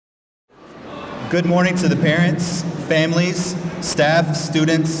Good morning to the parents, families, staff,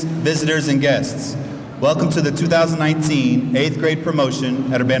 students, visitors, and guests. Welcome to the 2019 8th grade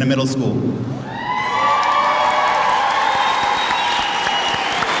promotion at Urbana Middle School.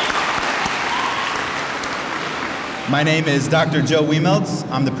 My name is Dr. Joe Wiemeltz.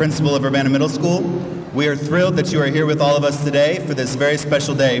 I'm the principal of Urbana Middle School. We are thrilled that you are here with all of us today for this very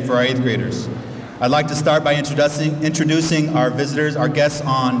special day for our 8th graders. I'd like to start by introducing our visitors, our guests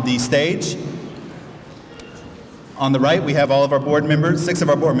on the stage. On the right, we have all of our board members, 6 of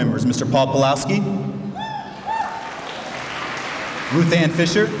our board members, Mr. Paul Pulowski, Ruth Ann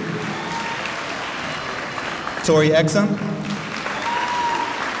Fisher, Tori Exum,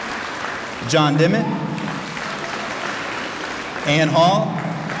 John Dimmitt, Ann Hall,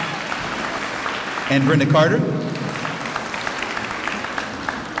 and Brenda Carter.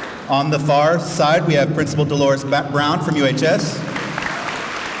 On the far side, we have Principal Dolores Brown from UHS,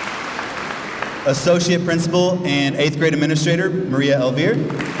 Associate Principal and 8th grade Administrator Maria Elvire,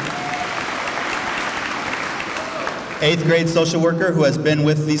 8th grade social worker who has been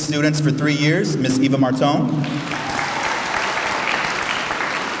with these students for 3 years, Ms. Eva Martone,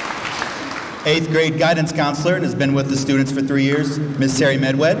 8th grade guidance counselor and has been with the students for 3 years, Ms. Terry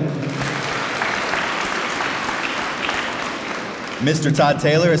Medwed, Mr. Todd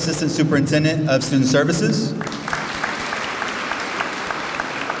Taylor, Assistant Superintendent of Student Services,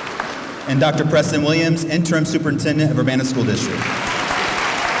 and Dr. Preston Williams, Interim Superintendent of Urbana School District.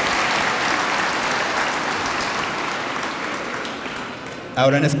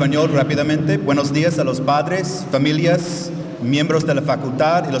 Ahora en español, rápidamente. Buenos días a los padres, familias, miembros de la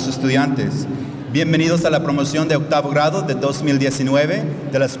facultad y los estudiantes. Bienvenidos a la promoción de octavo grado de 2019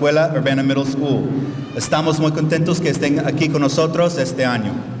 de la Escuela Urbana Middle School. Estamos muy contentos que estén aquí con nosotros este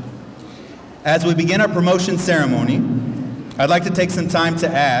año. As we begin our promotion ceremony, I'd like to take some time to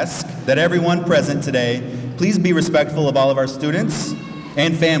ask that everyone present today please be respectful of all of our students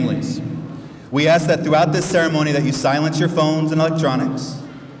and families. We ask that throughout this ceremony that you silence your phones and electronics,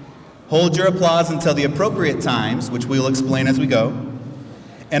 hold your applause until the appropriate times, which we will explain as we go,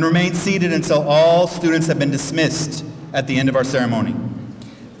 and remain seated until all students have been dismissed at the end of our ceremony.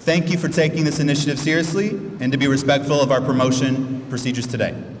 Thank you for taking this initiative seriously and to be respectful of our promotion procedures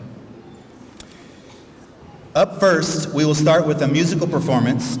today. Up first, we will start with a musical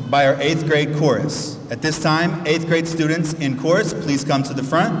performance by our 8th grade chorus. At this time, 8th grade students in chorus, please come to the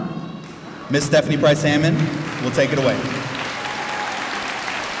front. Miss Stephanie Price Hammond will take it away.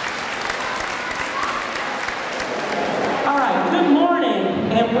 All right, good morning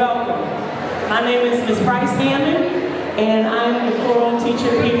and welcome. My name is Miss Price Hammond, and I'm the choral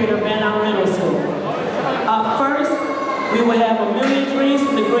teacher here at Urbana Middle School. Up first, we will have A Million Dreams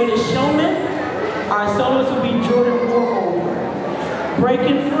from the Greatest Showman. Our solos will be Jordan Warhover.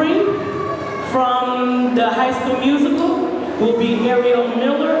 Breaking Free from the High School Musical will be Ariel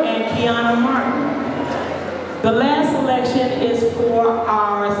Miller and Kiana Martin. The last selection is for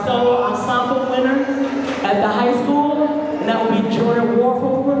our solo ensemble winner at the high school, and that will be Jordan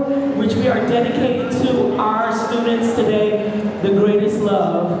Warhover, which we are dedicating to our students today, The Greatest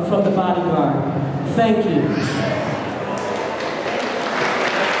Love from The Bodyguard. Thank you.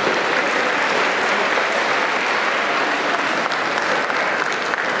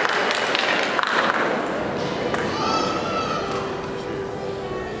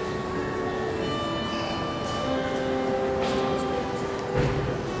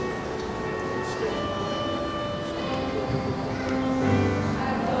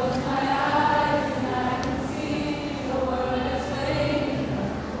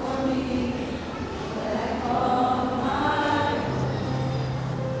 Oh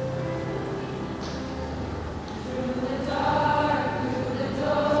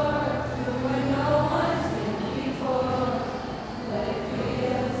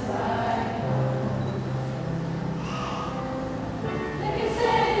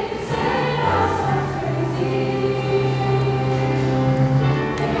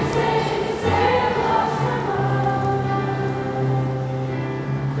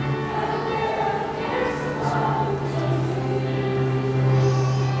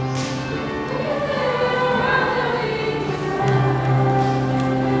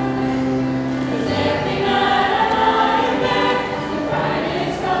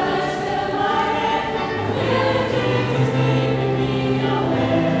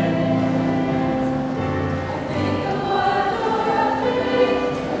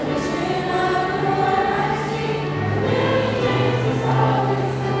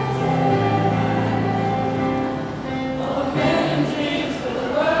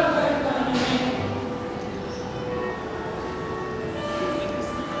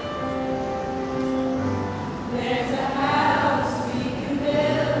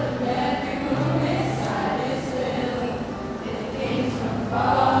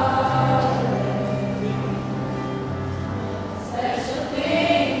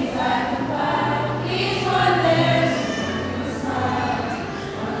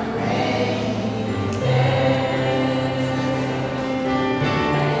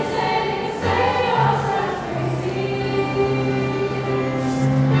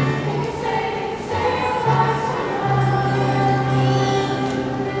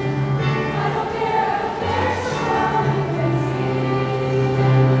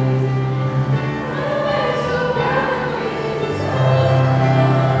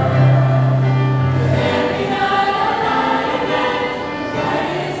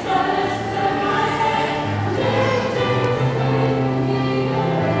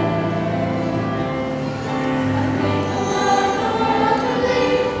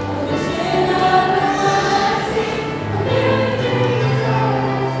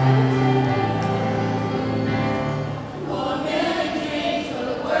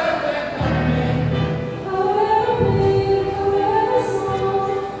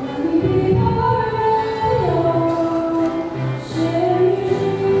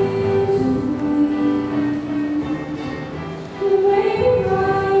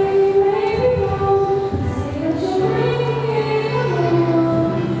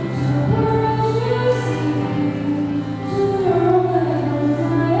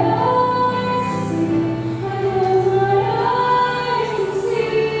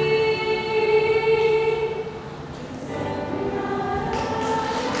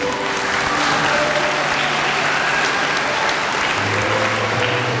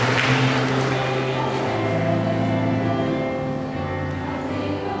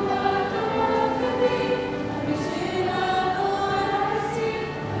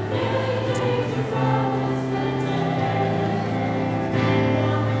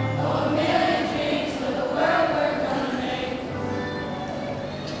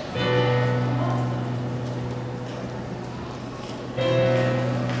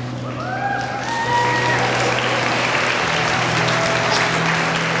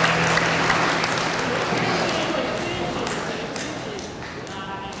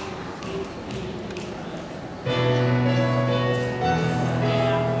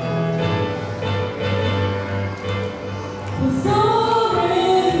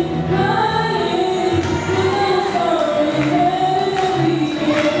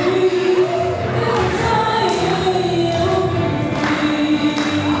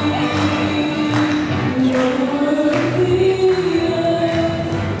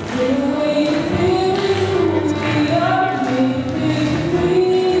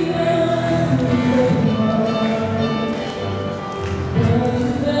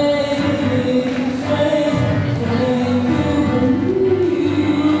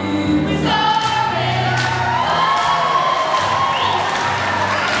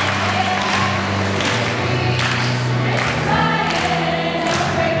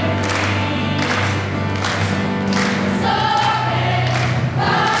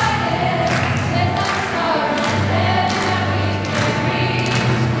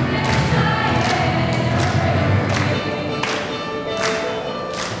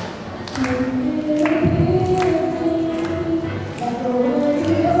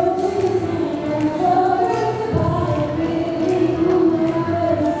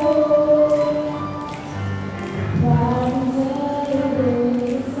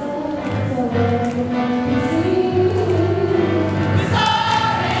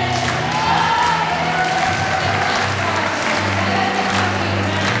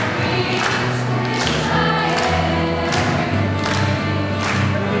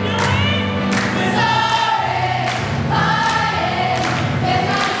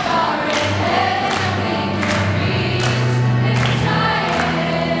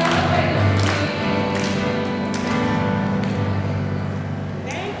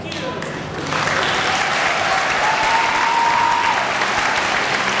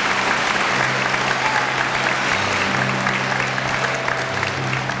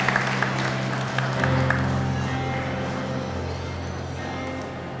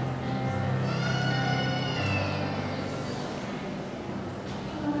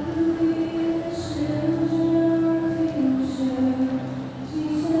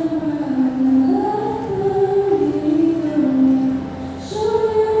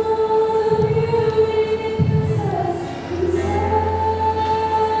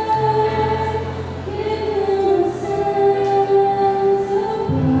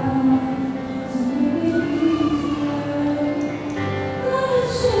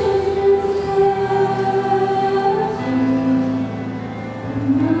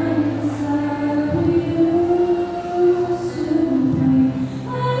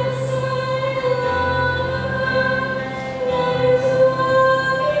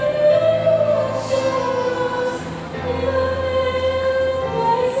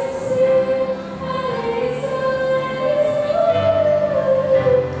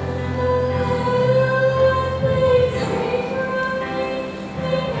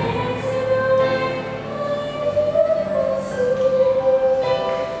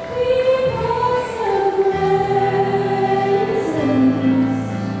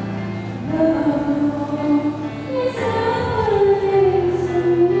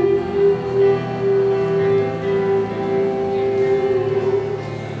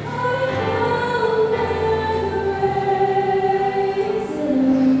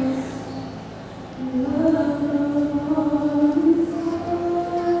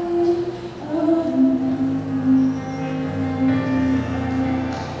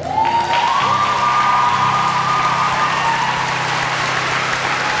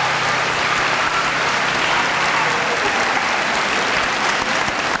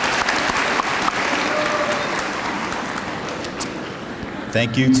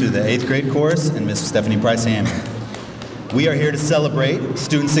Thank you to the 8th grade chorus and Ms. Stephanie Price-Hammond. We are here to celebrate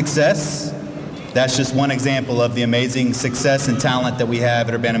student success. That's just one example of the amazing success and talent that we have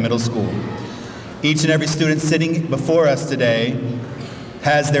at Urbana Middle School. Each and every student sitting before us today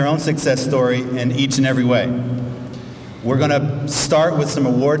has their own success story in each and every way. We're going to start with some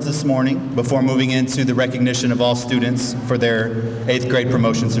awards this morning before moving into the recognition of all students for their 8th grade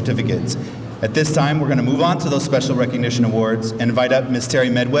promotion certificates. At this time, we're going to move on to those special recognition awards and invite up Ms. Terry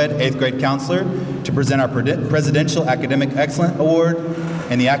Medwed, 8th grade counselor, to present our Presidential Academic Excellence Award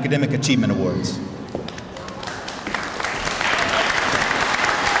and the Academic Achievement Awards.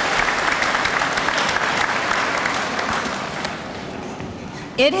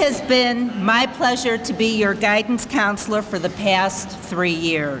 It has been my pleasure to be your guidance counselor for the past 3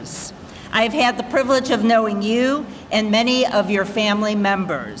 years. I have had the privilege of knowing you and many of your family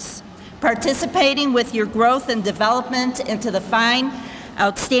members. Participating with your growth and development into the fine,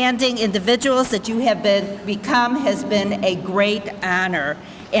 outstanding individuals that you have become has been a great honor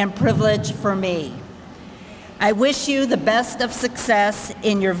and privilege for me. I wish you the best of success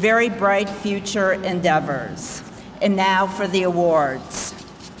in your very bright future endeavors. And now for the awards.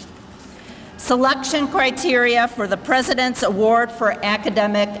 Selection criteria for the President's Award for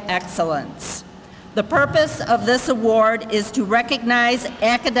Academic Excellence. The purpose of this award is to recognize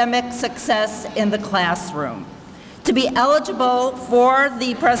academic success in the classroom. To be eligible for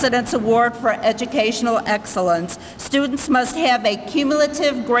the President's Award for Educational Excellence, students must have a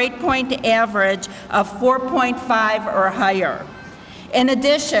cumulative grade point average of 4.5 or higher. In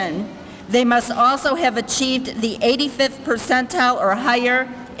addition, they must also have achieved the 85th percentile or higher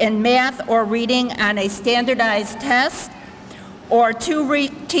in math or reading on a standardized test, or 2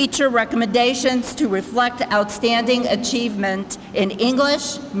 teacher recommendations to reflect outstanding achievement in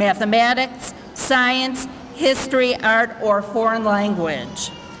English, mathematics, science, history, art, or foreign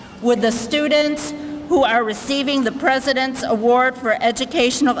language. Would the students who are receiving the President's Award for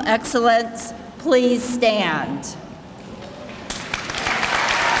Educational Excellence please stand?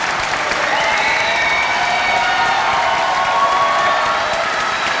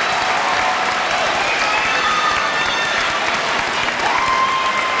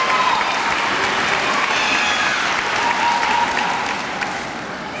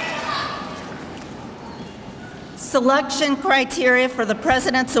 Selection criteria for the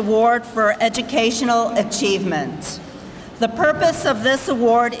President's Award for Educational Achievement. The purpose of this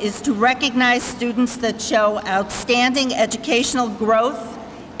award is to recognize students that show outstanding educational growth,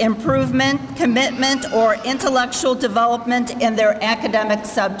 improvement, commitment, or intellectual development in their academic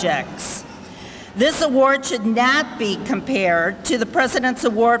subjects. This award should not be compared to the President's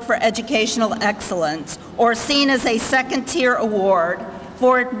Award for Educational Excellence or seen as a second-tier award,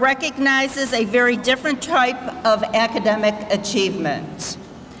 for it recognizes a very different type of academic achievement.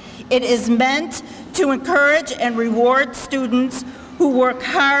 It is meant to encourage and reward students who work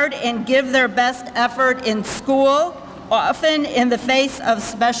hard and give their best effort in school, often in the face of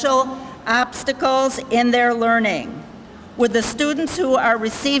special obstacles in their learning. Would the students who are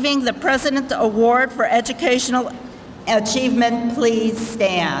receiving the President's Award for Educational Achievement please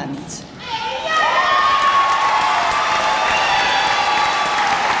stand?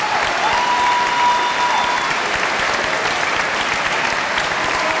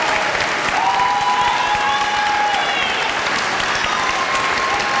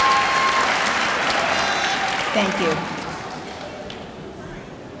 Thank you.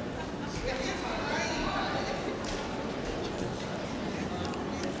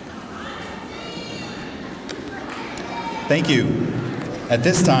 Thank you. At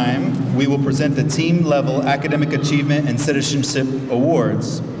this time, we will present the team-level Academic Achievement and Citizenship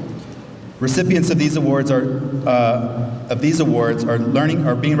Awards. Recipients of these awards are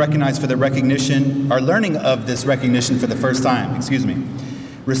being recognized for their recognition, are learning of this recognition for the first time. Excuse me.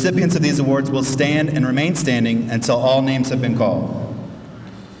 Recipients of these awards will stand and remain standing until all names have been called.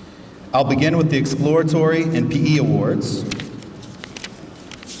 I'll begin with the Exploratory and PE Awards.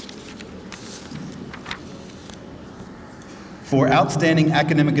 For outstanding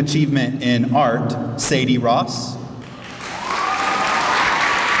academic achievement in art, Sadie Ross.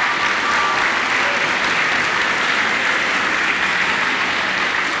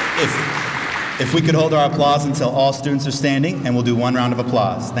 If we could hold our applause until all students are standing, and we'll do one round of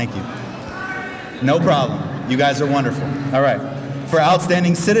applause. Thank you. No problem. You guys are wonderful. All right. For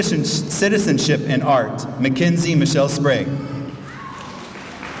outstanding citizenship in art, Mackenzie Michelle Sprague.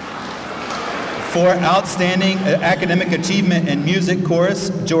 For outstanding academic achievement in music chorus,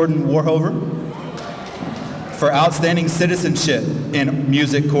 Jordan Warhover. For outstanding citizenship in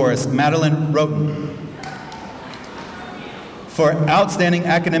music chorus, Madeline Roten. For outstanding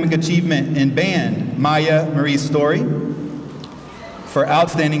academic achievement in band, Maya Marie Story. For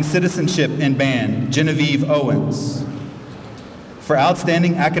outstanding citizenship in band, Genevieve Owens. For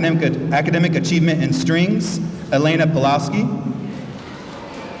outstanding academic achievement in strings, Elena Pulowski.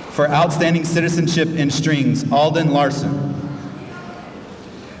 For outstanding citizenship in strings, Alden Larson.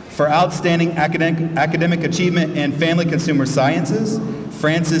 For outstanding academic achievement in family consumer sciences,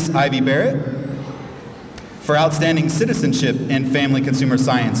 Frances Ivy Barrett. For outstanding citizenship in family consumer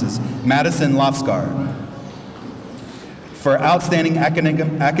sciences, Madison Lofsgaard. For outstanding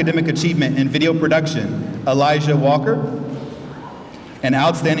academic achievement in video production, Elijah Walker. And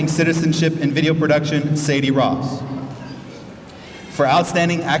outstanding citizenship in video production, Sadie Ross. For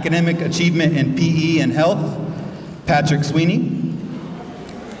outstanding academic achievement in PE and health, Patrick Sweeney.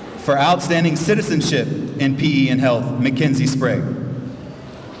 For outstanding citizenship in PE and health, Mackenzie Sprague.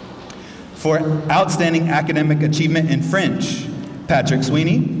 For outstanding academic achievement in French, Patrick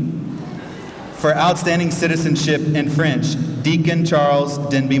Sweeney. For outstanding citizenship in French, Deacon Charles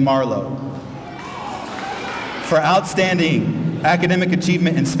Denby Marlowe. For outstanding academic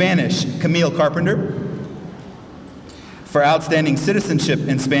achievement in Spanish, Camille Carpenter. For outstanding citizenship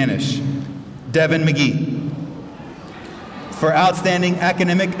in Spanish, Devin McGee. For outstanding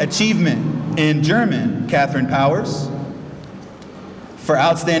academic achievement in German, Catherine Powers. For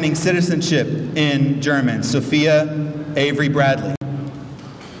outstanding citizenship in German, Sophia Avery Bradley.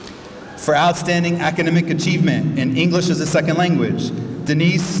 For outstanding academic achievement in English as a second language,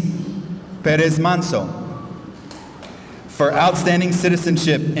 Denise Perez Manso. For outstanding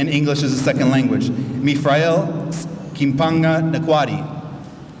citizenship in English as a second language, Mifrael Kimpanga Nakwadi.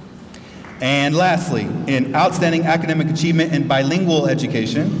 And lastly, in outstanding academic achievement in bilingual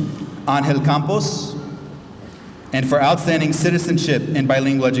education, Angel Campos. And for outstanding citizenship in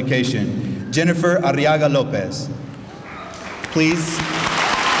bilingual education, Jennifer Arriaga Lopez. Please,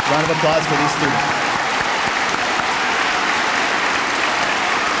 round of applause for these students.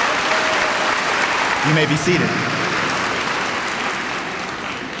 You may be seated.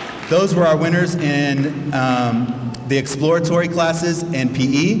 Those were our winners in the exploratory classes and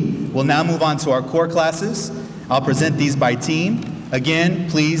PE. We'll now move on to our core classes. I'll present these by team. Again,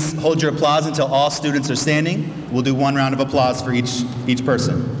 please hold your applause until all students are standing. We'll do one round of applause for each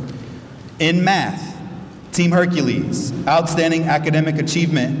person. In math, Team Hercules, outstanding academic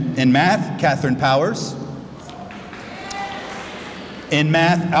achievement in math, Catherine Powers. In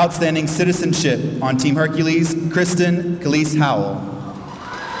math, outstanding citizenship on Team Hercules, Kristen Calise Howell.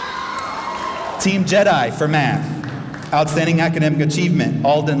 Team Jedi for math, outstanding academic achievement,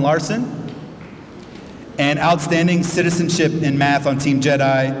 Alden Larson. And outstanding citizenship in math on Team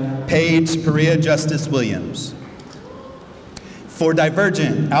Jedi, Paige Perea Justice Williams. For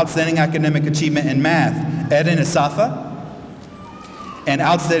Divergent, outstanding academic achievement in math, Eden Asafa. And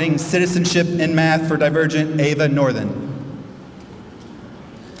outstanding citizenship in math for Divergent, Ava Northern.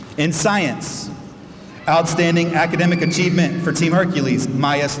 In science, outstanding academic achievement for Team Hercules,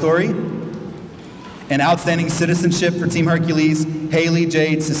 Maya Story. And outstanding citizenship for Team Hercules, Haley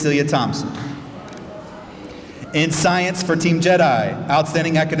Jade Cecilia Thompson. In science for Team Jedi,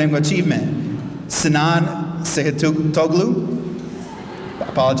 outstanding academic achievement, Sinan Sehetoglu.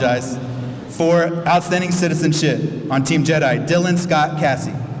 Apologize. For outstanding citizenship on Team Jedi, Dylan Scott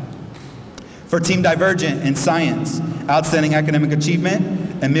Cassie. For Team Divergent in science, outstanding academic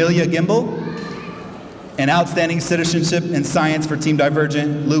achievement, Amelia Gimble. And outstanding citizenship in science for Team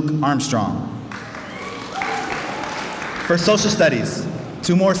Divergent, Luke Armstrong. For social studies,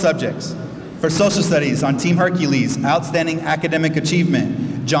 2 more subjects. For social studies on Team Hercules, outstanding academic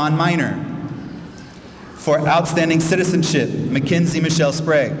achievement, John Miner. For outstanding citizenship, Mackenzie Michelle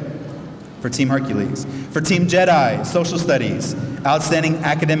Sprague for Team Hercules. For Team Jedi, social studies, outstanding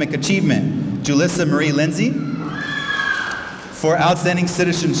academic achievement, Julissa Marie Lindsay. For outstanding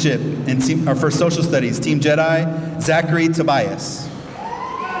citizenship for social studies, Team Jedi, Zachary Tobias.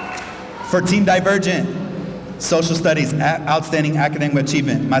 For Team Divergent, social studies, outstanding academic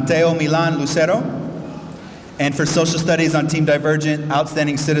achievement, Mateo Milan Lucero. And for social studies on Team Divergent,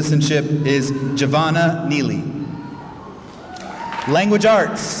 outstanding citizenship is Giovanna Neely. Language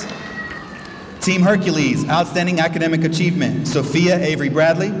arts, Team Hercules, outstanding academic achievement, Sophia Avery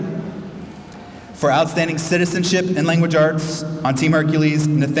Bradley. For outstanding citizenship in language arts on Team Hercules,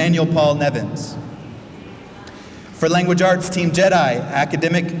 Nathaniel Paul Nevins. For language arts, Team Jedi,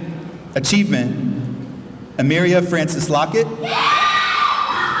 academic achievement, Amiria Francis Lockett.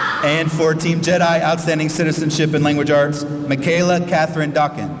 And for Team Jedi, outstanding citizenship in language arts, Michaela Catherine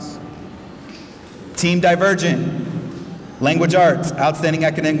Dawkins. Team Divergent, language arts, outstanding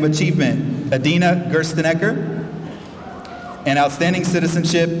academic achievement, Adina Gerstenecker. and Outstanding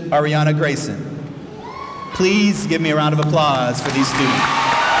Citizenship, Ariana Grayson. Please give me a round of applause for these students.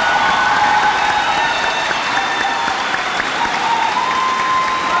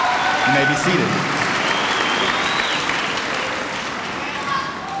 You may be seated.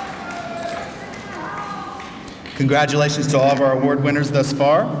 Congratulations to all of our award winners thus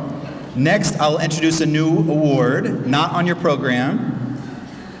far. Next, I'll introduce a new award, not on your program,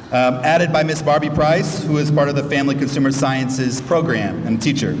 added by Ms. Barbie Price, who is part of the Family Consumer Sciences program and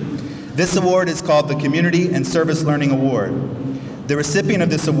teacher. This award is called the Community and Service Learning Award. The recipient of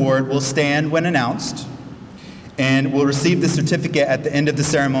this award will stand when announced and will receive the certificate at the end of the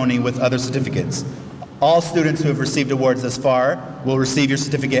ceremony with other certificates. All students who have received awards thus far will receive your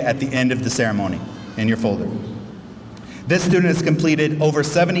certificate at the end of the ceremony in your folder. This student has completed over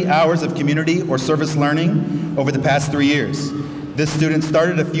 70 hours of community or service learning over the past 3 years. This student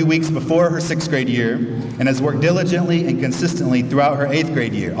started a few weeks before her 6th grade year and has worked diligently and consistently throughout her 8th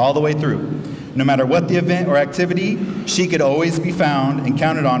grade year, all the way through. No matter what the event or activity, she could always be found and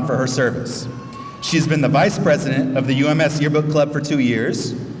counted on for her service. She's been the vice president of the UMS Yearbook Club for 2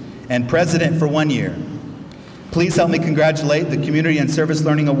 years and president for 1 year. Please help me congratulate the Community and Service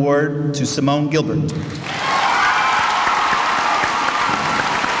Learning Award to Simone Gilbert.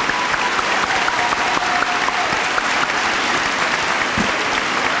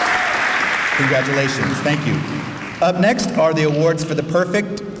 Congratulations, thank you. Up next are the awards for the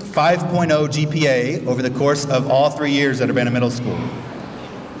perfect 5.0 GPA over the course of all 3 years at Urbana Middle School.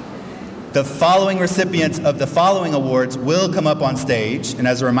 The following recipients of the following awards will come up on stage, and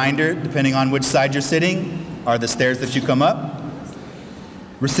as a reminder, depending on which side you're sitting, are the stairs that you come up.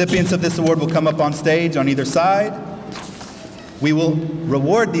 Recipients of this award will come up on stage on either side. We will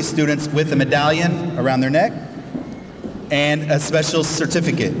reward these students with a medallion around their neck and a special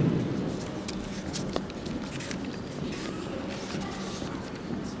certificate.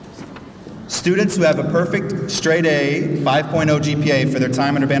 Students who have a perfect straight A 5.0 GPA for their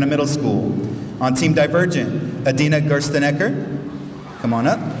time at Urbana Middle School. On Team Divergent, Adina Gerstenecker, come on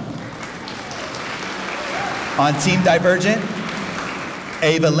up. On Team Divergent,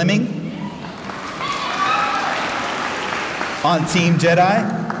 Ava Lemming. On Team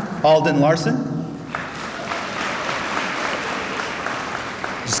Jedi, Alden Larson.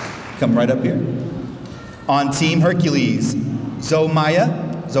 Just come right up here. On Team Hercules, Zoe Maya.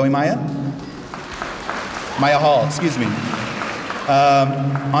 Maya Hall, excuse me.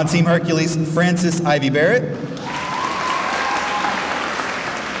 On Team Hercules, Francis Ivy Barrett.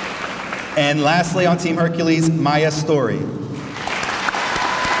 And lastly, on Team Hercules, Maya Story.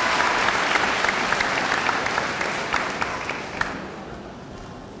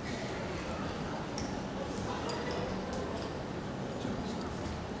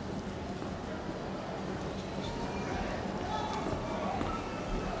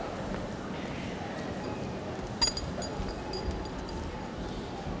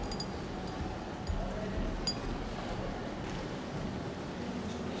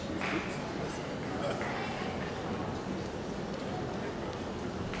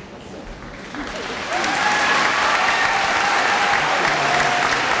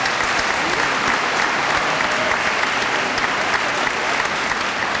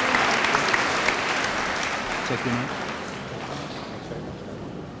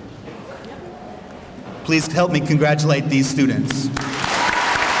 Please help me congratulate these students.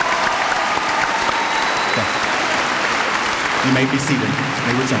 Okay. You may be seated. You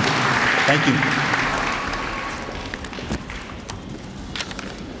may return. Thank you.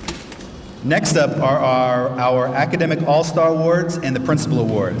 Next up are our Academic All-Star Awards and the Principal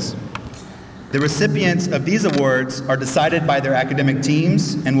Awards. The recipients of these awards are decided by their academic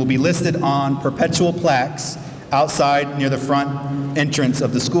teams and will be listed on perpetual plaques outside near the front entrance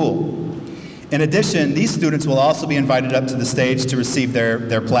of the school. In addition, these students will also be invited up to the stage to receive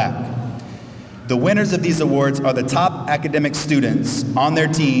their plaque. The winners of these awards are the top academic students on their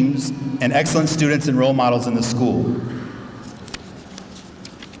teams and excellent students and role models in the school.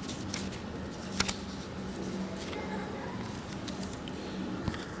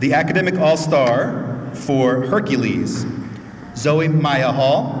 The Academic All-Star for Hercules, Zoe Maya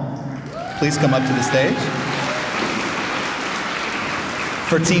Hall. Please come up to the stage.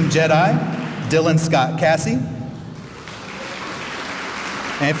 For Team Jedi, Dylan Scott Cassie.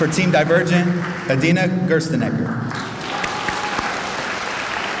 And for Team Divergent, Adina Gerstenecker.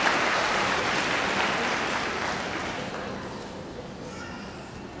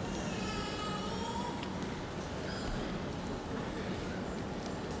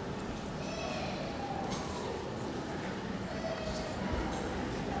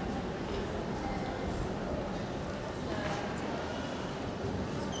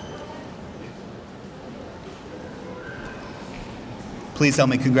 Please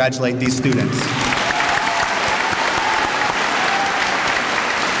help me congratulate these students.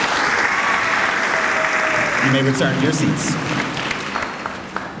 You may return to your seats.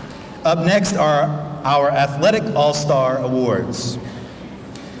 Up next are our Athletic All-Star Awards.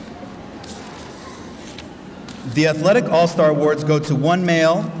 The Athletic All-Star Awards go to one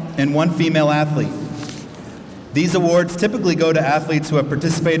male and one female athlete. These awards typically go to athletes who have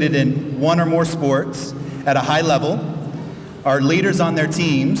participated in one or more sports at a high level, are leaders on their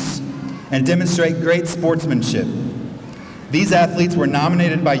teams, and demonstrate great sportsmanship. These athletes were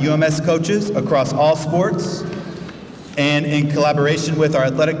nominated by UMS coaches across all sports and in collaboration with our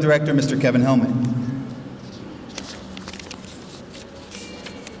athletic director, Mr. Kevin Hellman.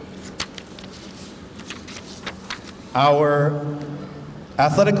 Our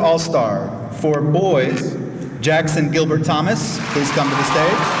Athletic All-Star for boys, Jackson Gilbert Thomas, please come to the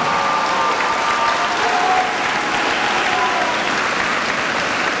stage.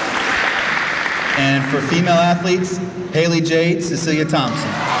 And for female athletes, Haley Jade, Cecilia Thompson.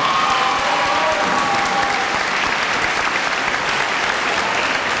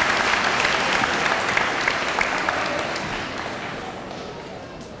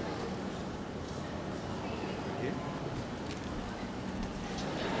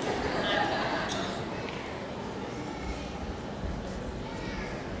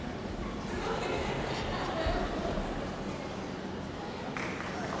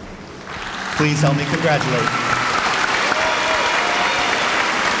 Please help me congratulate.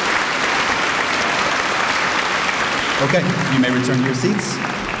 Okay, you may return to your seats.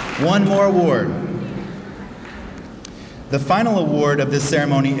 One more award. The final award of this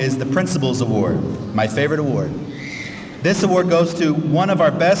ceremony is the Principal's Award, my favorite award. This award goes to one of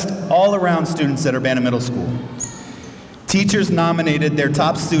our best all-around students at Urbana Middle School. Teachers nominated their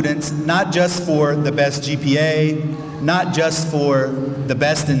top students not just for the best GPA, not just for the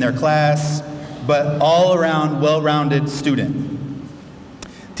best in their class, but all-around well-rounded student.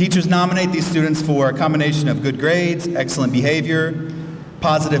 Teachers nominate these students for a combination of good grades, excellent behavior,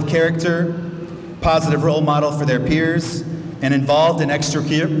 positive character, positive role model for their peers, and involved in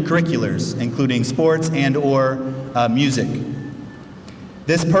extracurriculars, including sports and/or music.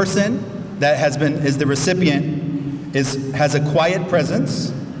 This person that is the recipient has a quiet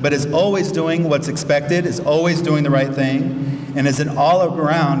presence, but is always doing what's expected, is always doing the right thing, and is an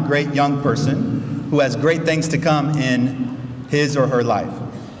all-around great young person who has great things to come in his or her life.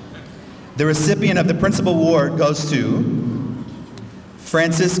 The recipient of the Principal Award goes to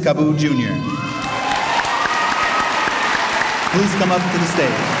Francis Cabu Jr. Please come up to the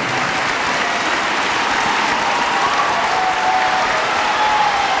stage.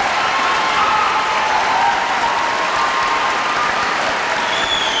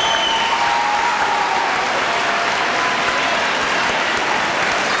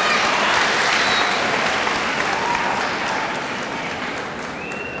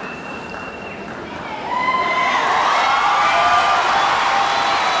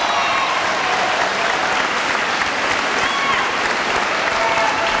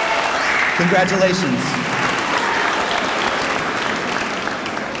 Congratulations.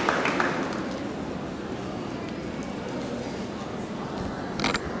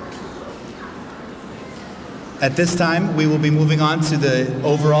 At this time, we will be moving on to the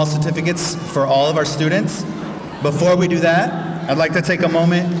overall certificates for all of our students. Before we do that, I'd like to take a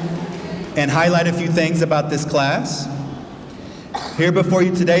moment and highlight a few things about this class. Here before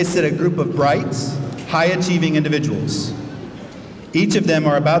you today sit a group of bright, high-achieving individuals. Each of them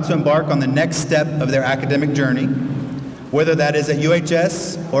are about to embark on the next step of their academic journey, whether that is at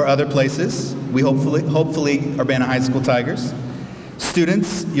UHS or other places. We hopefully Urbana High School Tigers.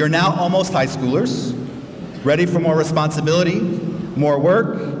 Students, you're now almost high schoolers, ready for more responsibility, more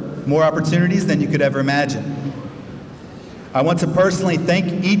work, more opportunities than you could ever imagine. I want to personally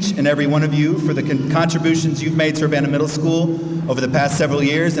thank each and every one of you for the contributions you've made to Urbana Middle School over the past several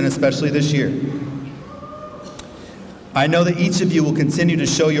years, and especially this year. I know that each of you will continue to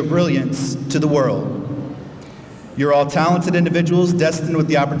show your brilliance to the world. You're all talented individuals destined with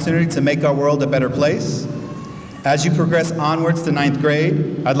the opportunity to make our world a better place. As you progress onwards to 9th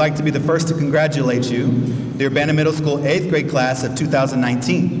grade, I'd like to be the first to congratulate you, the Urbana Middle School 8th grade class of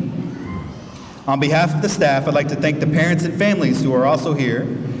 2019. On behalf of the staff, I'd like to thank the parents and families who are also here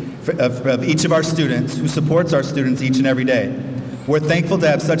of each of our students, who supports our students each and every day. We're thankful to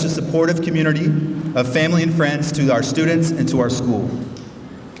have such a supportive community of family and friends to our students and to our school.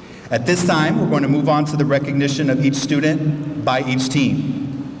 At this time, we're going to move on to the recognition of each student by each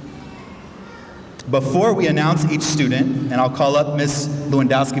team. Before we announce each student, and I'll call up Ms.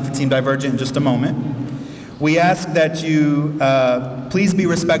 Lewandowski for Team Divergent in just a moment, We ask that you please be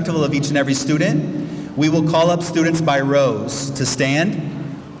respectful of each and every student. We will call up students by rows to stand.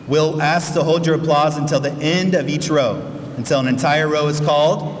 We'll ask to hold your applause until the end of each row, until an entire row is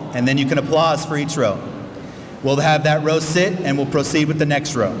called, and then you can applause for each row. We'll have that row sit, and we'll proceed with the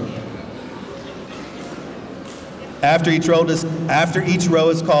next row. After each row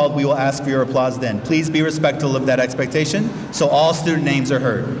is called, we will ask for your applause then. Please be respectful of that expectation so all student names are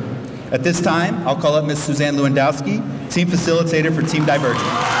heard. At this time, I'll call up Ms. Suzanne Lewandowski, Team Facilitator for Team Divergent.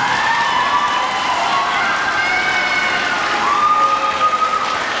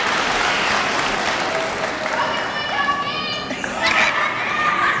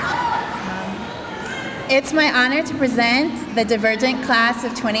 It's my honor to present the Divergent Class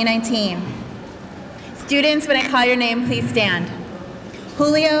of 2019. Students, when I call your name, please stand.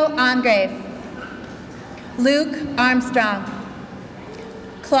 Julio Angrave, Luke Armstrong,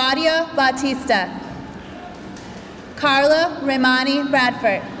 Claudia Bautista, Carla Raimani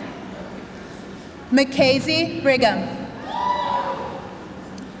Bradford, Mackenzie Brigham,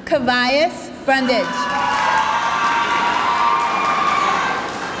 Kavias Brundage,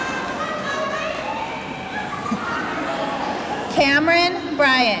 Cameron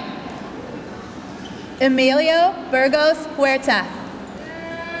Bryant, Emilio Burgos Huerta,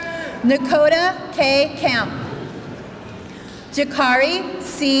 Nakota K. Camp, Jakari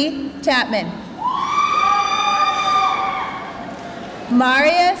C. Chapman,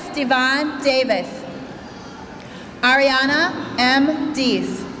 Marius Devon Davis, Ariana M.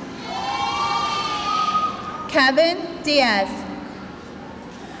 Dees, Kevin Diaz,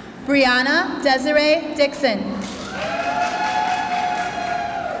 Brianna Desiree Dixon,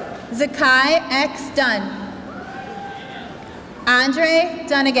 Zakai X. Dunn, Andre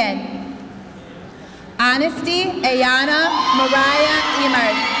Dunnigan, Honesty Ayana Mariah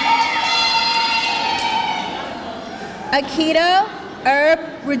Emers, Akito Herb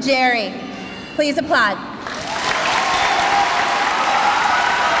Ruggieri. Please applaud.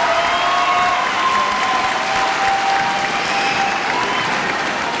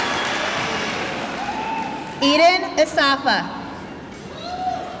 Eden Isafa,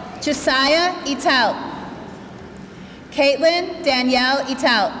 Josiah Etel, Caitlin Danielle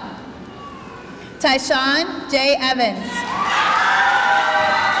Etel, Tyshawn J. Evans,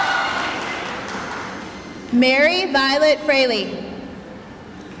 Mary Violet Fraley,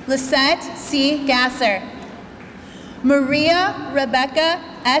 Lisette C. Gasser, Maria Rebecca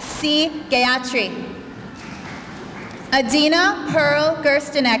S.C. Gayatri, Adina Pearl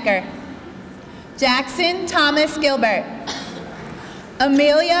Gerstenecker, Jackson Thomas Gilbert,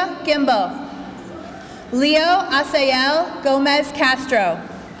 Amelia Gimbel, Leo Asael Gomez Castro,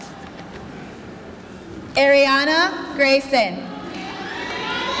 Ariana Grayson,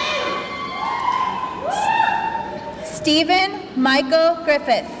 Stephen Michael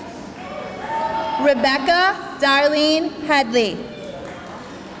Griffith, Rebecca Darlene Headley,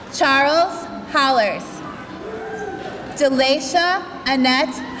 Charles Hollers, Delasha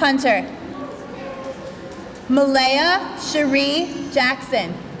Annette Hunter, Malaya Cherie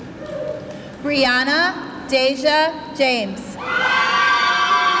Jackson, Brianna Deja James,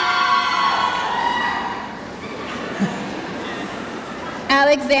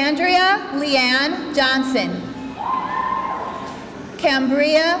 Alexandria Leanne Johnson,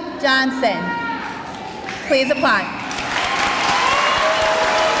 Cambria Johnson. Please apply.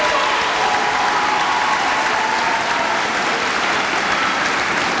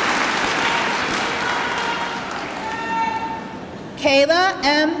 Kayla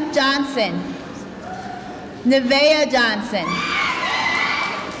M. Johnson, Nevaeh Johnson,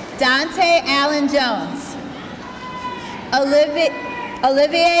 Dante Allen Jones,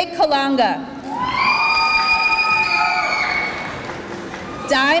 Olivier Kalonga,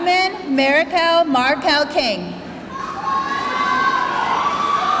 Diamond Markel King,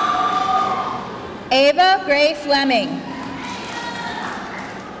 Ava Grace Lemming,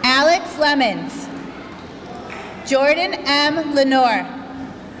 Alex Lemons, Jordan M. Lenore,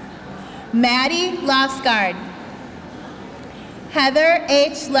 Maddie Lofsgaard, Heather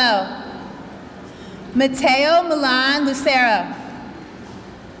H. Lowe, Mateo Milan Lucero,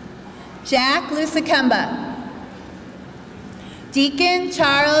 Jack Lusakemba, Deacon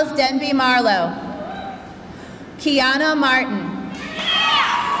Charles Denby Marlowe, Kiana Martin,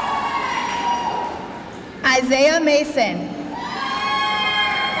 Isaiah Mason,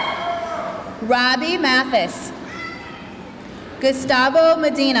 Robbie Mathis, Gustavo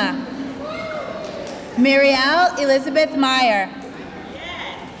Medina, Mirielle Elizabeth Meyer,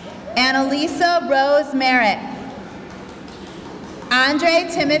 Annalisa Rose Merritt, Andre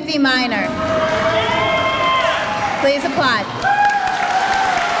Timothy Minor, Please applaud.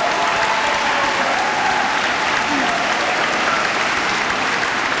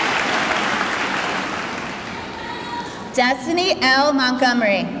 Destiny L.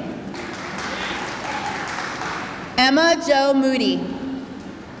 Montgomery. Emma Jo Moody.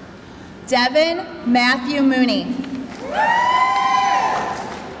 Devin Matthew Mooney.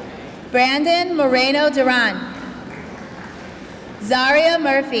 Brandon Moreno Duran. Zaria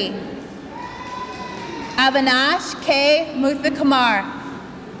Murphy. Avinash K. Muthakumar.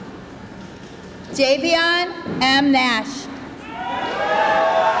 Javion M. Nash.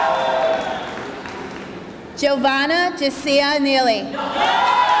 Giovanna Jasia Neely.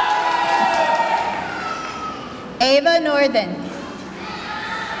 Ava Northern.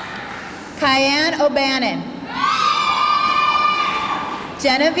 Kyan O'Bannon.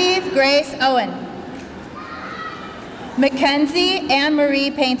 Genevieve Grace Owen. Mackenzie Anne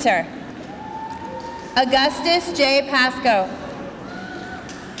Marie Painter. Augustus J. Pasco.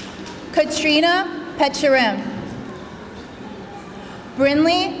 Katrina Petcherim.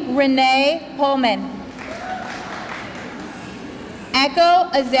 Brinley Renee Pullman. Echo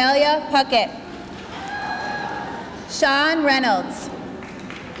Azalea Puckett. Sean Reynolds.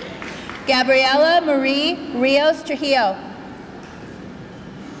 Gabriela Marie Rios Trujillo.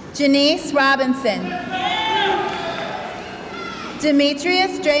 Janice Robinson.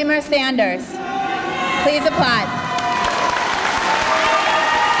 Demetrius Dramer Sanders. Please applaud.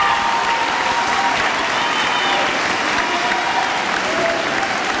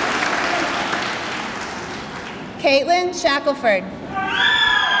 Caitlin Shackelford.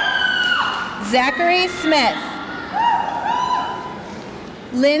 Zachary Smith.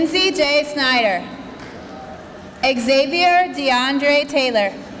 Lindsay J. Snyder. Xavier DeAndre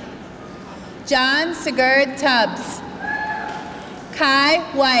Taylor. John Sigurd Tubbs. Kai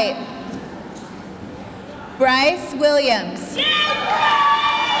White. Bryce Williams.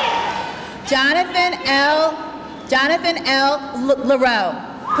 Jonathan L. LaRoe.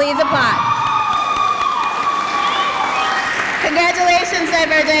 Please applaud. Congratulations,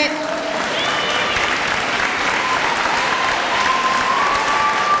 Divergent.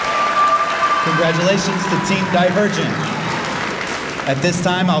 Congratulations to Team Divergent. At this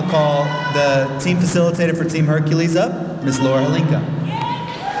time, I'll call the team facilitator for Team Hercules up, Ms. Laura Halinka.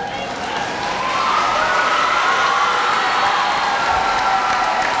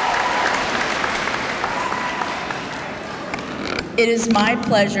 It is my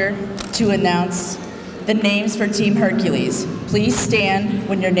pleasure to announce the names for Team Hercules. Please stand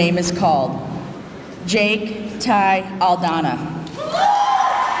when your name is called. Jake Ty Aldana.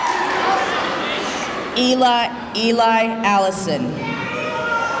 Eli Allison.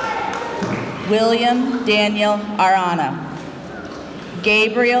 William Daniel Arana.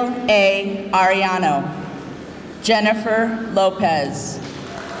 Gabriel A. Ariano. Jennifer Lopez.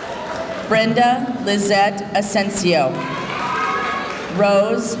 Brenda Lizette Asensio.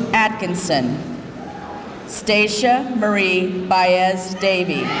 Rose Atkinson. Stacia Marie Baez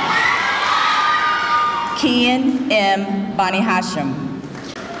Davy. Kian M. Bani Hashim.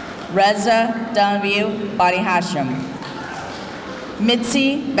 Reza W. Bani Hashim.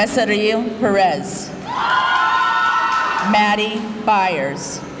 Mitzi Besaril Perez. Maddie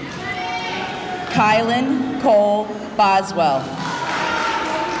Byers. Kylan Cole Boswell.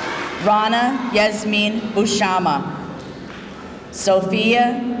 Rana Yasmin Bushama.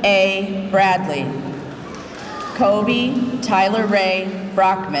 Sophia A. Bradley. Kobe Tyler Ray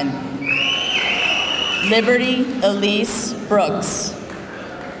Brockman. Liberty Elise Brooks.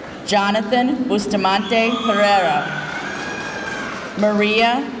 Jonathan Bustamante Herrera.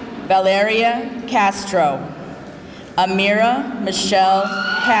 Maria Valeria Castro. Amira Michelle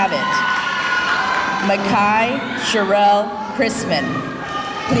Cavett. Makai Sherelle Chrisman.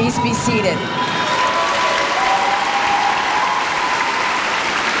 Please be seated.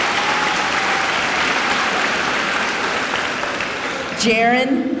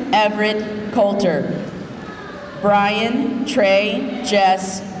 Jaron Everett Coulter. Brian Trey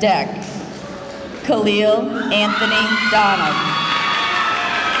Jess Deck. Khalil Anthony Donald.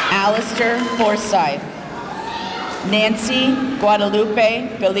 Alistair Forsyth. Nancy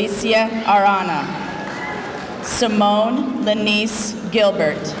Guadalupe Galicia Arana. Simone Lenice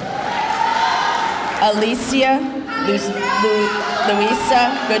Gilbert. Alicia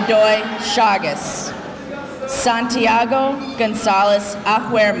Luisa Godoy Chagas. Santiago Gonzalez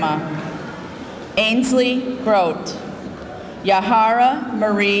Ahuerma. Ainsley Grote. Yahara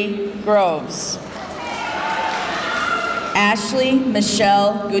Marie Groves. Ashley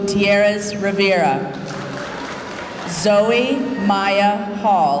Michelle Gutierrez Rivera. Zoe Maya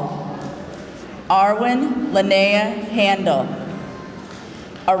Hall. Arwen Linnea Handel.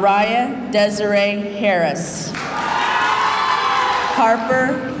 Araya Desiree Harris.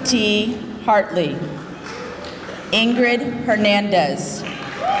 Harper T. Hartley. Ingrid Hernandez.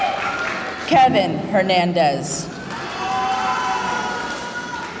 Kevin Hernandez.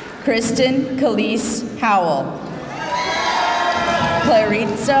 Kristen Calise Howell.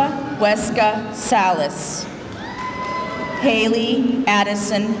 Claritza Weska Salas. Haley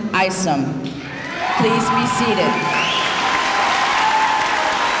Addison Isom. Please be seated.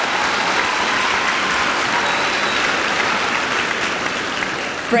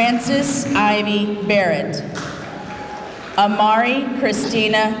 Frances Ivy Barrett. Amari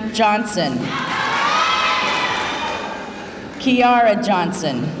Christina Johnson. Kiara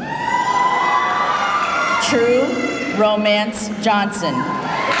Johnson. True Romance Johnson.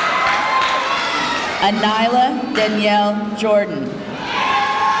 Anila Danielle Jordan.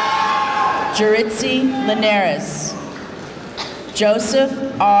 Juritzi Linares. Joseph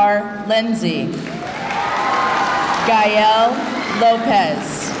R. Lindsay. Gael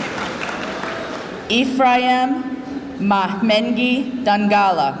Lopez. Ephraim Mahmengi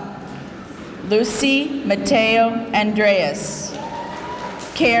Dangala. Lucy Mateo Andreas.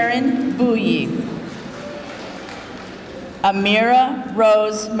 Karen Bouye. Amira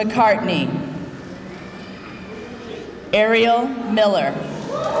Rose McCartney. Ariel Miller.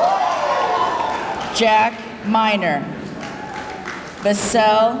 Jack Miner.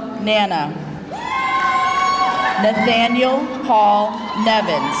 Vassell Nana. Nathaniel Paul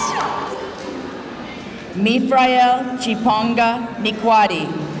Nevins. Mifrael Chiponga Nikwadi.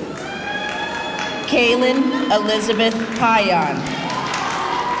 Kaylin Elizabeth Payan.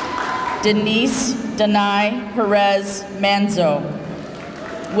 Denise Danai Perez Manzo.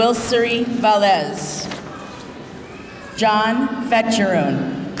 Wilseri Valez. John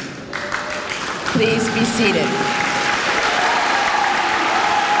Fetcheroon. Please be seated.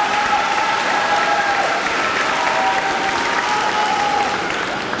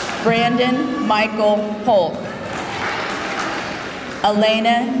 Brandon Michael Polk.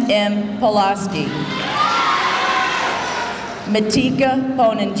 Elena M. Pulaski. Matika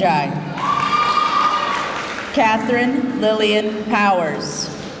Ponanjai. Catherine Lillian Powers.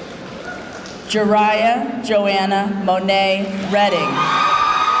 Jariah Joanna Monet Redding.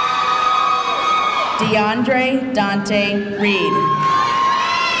 DeAndre Dante Reed.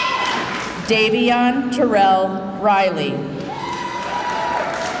 Davion Terrell Riley.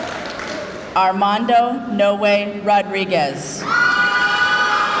 Armando Noe Rodriguez.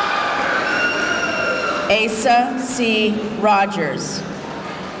 Asa C. Rogers.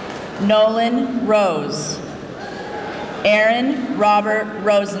 Nolan Rose. Aaron Robert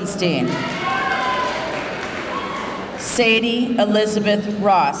Rosenstein. Sadie Elizabeth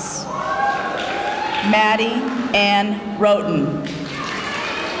Ross. Maddie Ann Roten.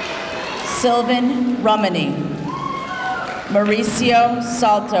 Sylvan Rumney. Mauricio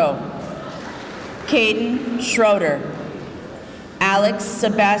Salto. Caden Schroeder. Alex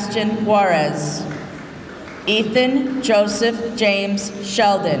Sebastian Juarez. Ethan Joseph James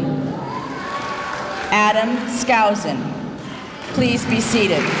Sheldon. Adam Skousen. Please be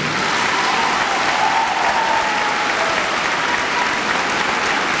seated.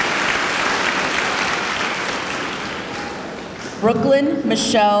 Brooklyn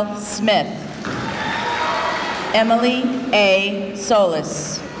Michelle Smith. Emily A.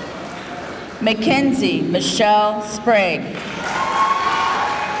 Solis. Mackenzie Michelle Sprague.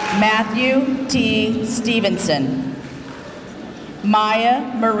 Matthew T. Stevenson.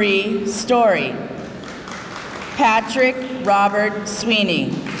 Maya Marie Story. Patrick Robert Sweeney.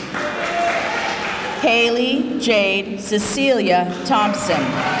 Haley Jade Cecilia Thompson.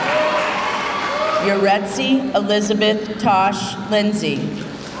 Yoretzi Elizabeth Tosh Lindsay.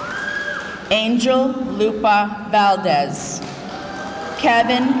 Angel Lupa Valdez.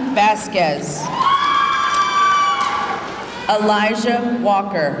 Kevin Vasquez. Elijah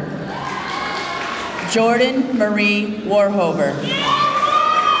Walker. Jordan Marie Warhover.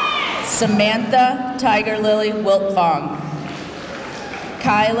 Samantha Tiger Lily Wiltfong.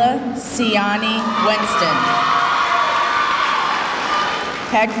 Kyla Siani Winston.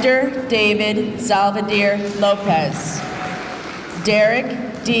 Hector David Salvador Lopez.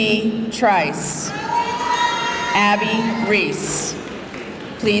 Derek D. Trice. Abby Reese.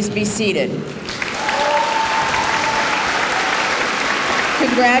 Please be seated.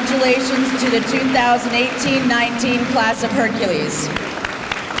 Congratulations to the 2018-19 class of Hercules.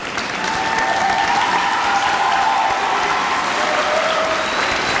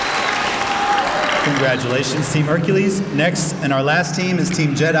 Congratulations, Team Hercules. Next, and our last team is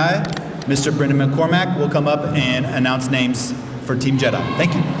Team Jedi. Mr. Brendan McCormack will come up and announce names for Team Jedi.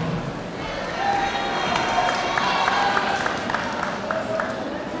 Thank you.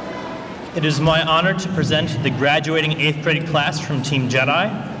 It is my honor to present the graduating 8th grade class from Team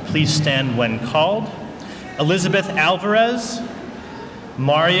Jedi. Please stand when called. Elizabeth Alvarez,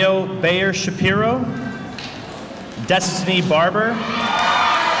 Mario Bayer Shapiro, Destiny Barber,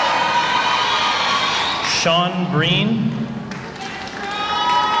 Sean Breen,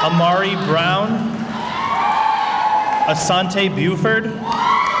 Amari Brown, Asante Buford,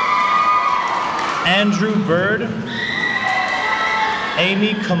 Andrew Bird,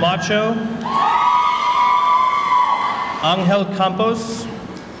 Amy Camacho, Angel Campos,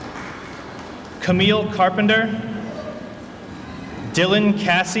 Camille Carpenter, Dylan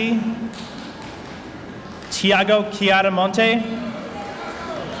Cassie, Tiago Chiaramonte,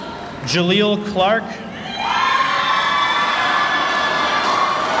 Jaleel Clark,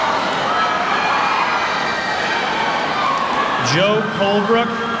 Joe Colebrook,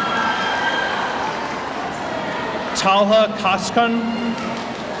 Talha Koskun,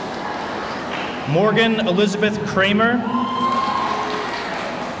 Morgan Elizabeth Kramer,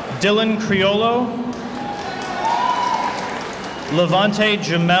 Dylan Criollo, Levante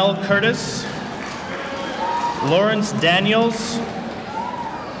Jamel Curtis, Lawrence Daniels,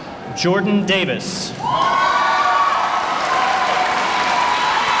 Jordan Davis.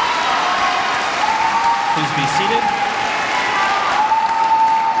 Please be seated.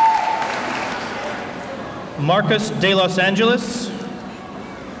 Marcus de Los Angeles,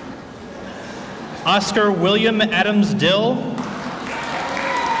 Oscar William Adams Dill,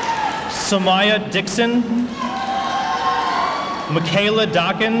 Samaya Dixon, Michaela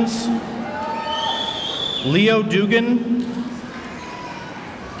Dawkins, Leo Dugan,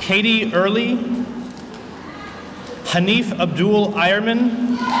 Katie Early, Hanif Abdul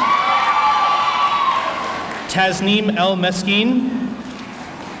Ironman, Tasneem El Meskin,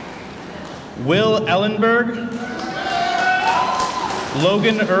 Will Ellenberg,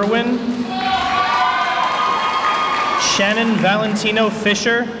 Logan Irwin, Shannon Valentino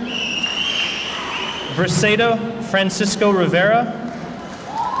Fisher, Briseida Francisco Rivera,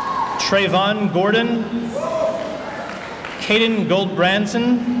 Trayvon Gordon, Caden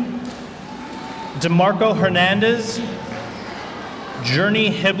Goldbranson, DeMarco Hernandez, Journey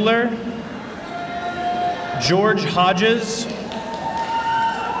Hibbler, George Hodges,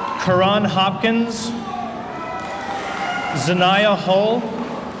 Karan Hopkins, Zanaya Hull,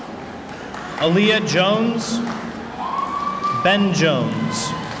 Aaliyah Jones, Ben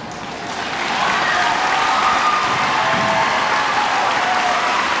Jones.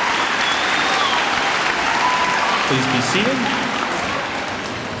 Please be seated.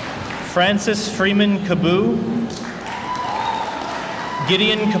 Francis Freeman Kaboo,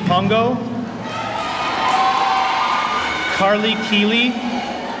 Gideon Kapongo, Carly Keeley,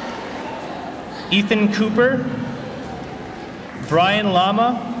 Ethan Cooper, Brian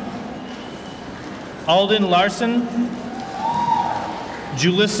Lama, Alden Larson,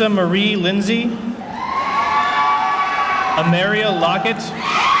 Julissa Marie Lindsay, Amaria Lockett,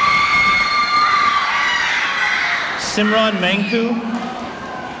 Simran Manku,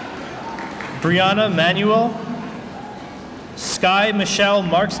 Brianna Manuel, Sky Michelle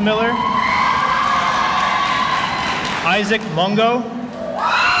Marksmiller, Isaac Mungo,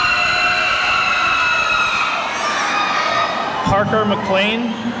 Parker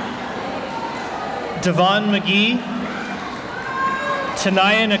McLean, Devon McGee,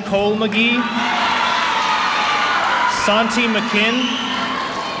 Tanaya Nicole McGee, Santi McKinn,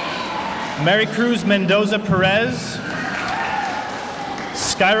 Mary Cruz Mendoza Perez,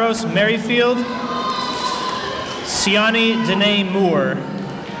 Skyros Merrifield, Siani Danae Moore.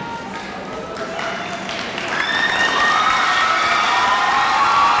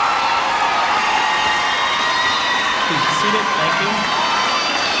 Please be seated, thank you.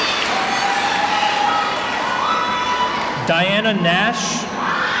 Diana Nash,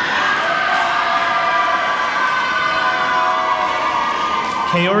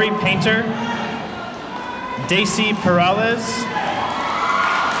 Kaori Painter, Daisy Perales,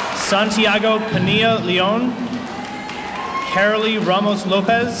 Santiago Pania Leon, Carolee Ramos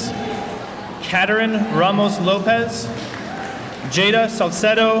Lopez, Katerin Ramos Lopez, Jada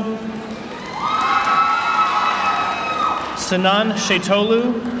Salcedo, Sanan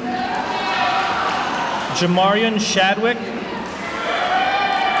Shetolu, Jamarian Shadwick,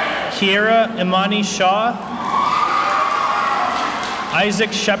 Kiera Imani Shaw,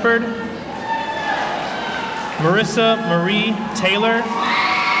 Isaac Shepard, Marissa Marie Taylor,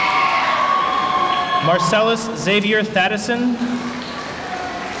 Marcellus Xavier Thaddeson,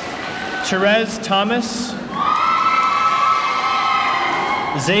 Therese Thomas,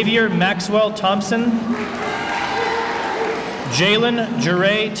 Xavier Maxwell Thompson, Jalen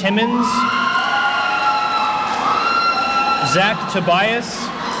Jure Timmons, Zach Tobias,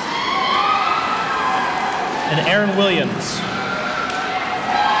 and Aaron Williams.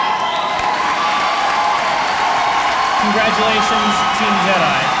 Congratulations, Team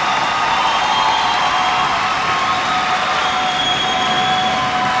Jedi.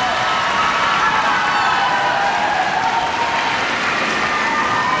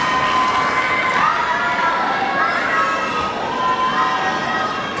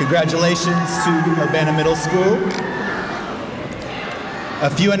 Congratulations to Urbana Middle School. A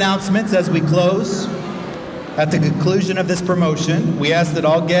few announcements as we close. At the conclusion of this promotion, we ask that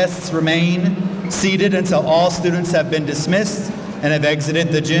all guests remain seated until all students have been dismissed and have exited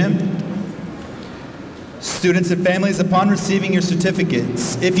the gym. Students and families, upon receiving your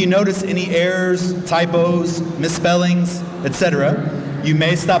certificates, if you notice any errors, typos, misspellings, etc., you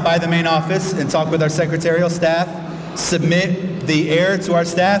may stop by the main office and talk with our secretarial staff, submit the error to our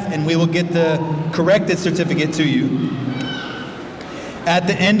staff, and we will get the corrected certificate to you. At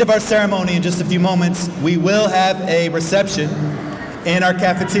the end of our ceremony, in just a few moments, we will have a reception in our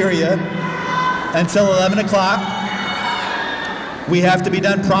cafeteria until 11 o'clock. We have to be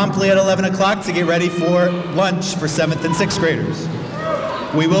done promptly at 11 o'clock to get ready for lunch for 7th and 6th graders.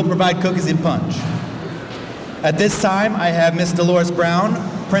 We will provide cookies and punch. At this time, I have Ms. Dolores Brown,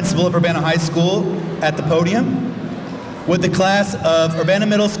 principal of Urbana High School, at the podium. Would the class of Urbana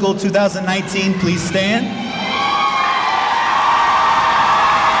Middle School 2019 please stand?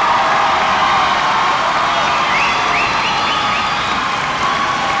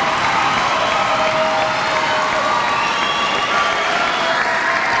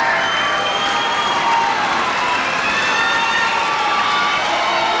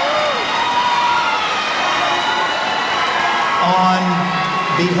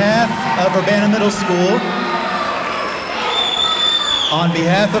 On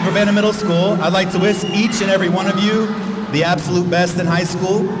behalf of Urbana Middle School, I'd like to wish each and every one of you the absolute best in high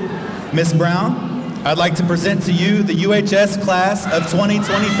school. Ms. Brown, I'd like to present to you the UHS class of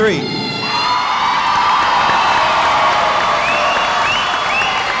 2023.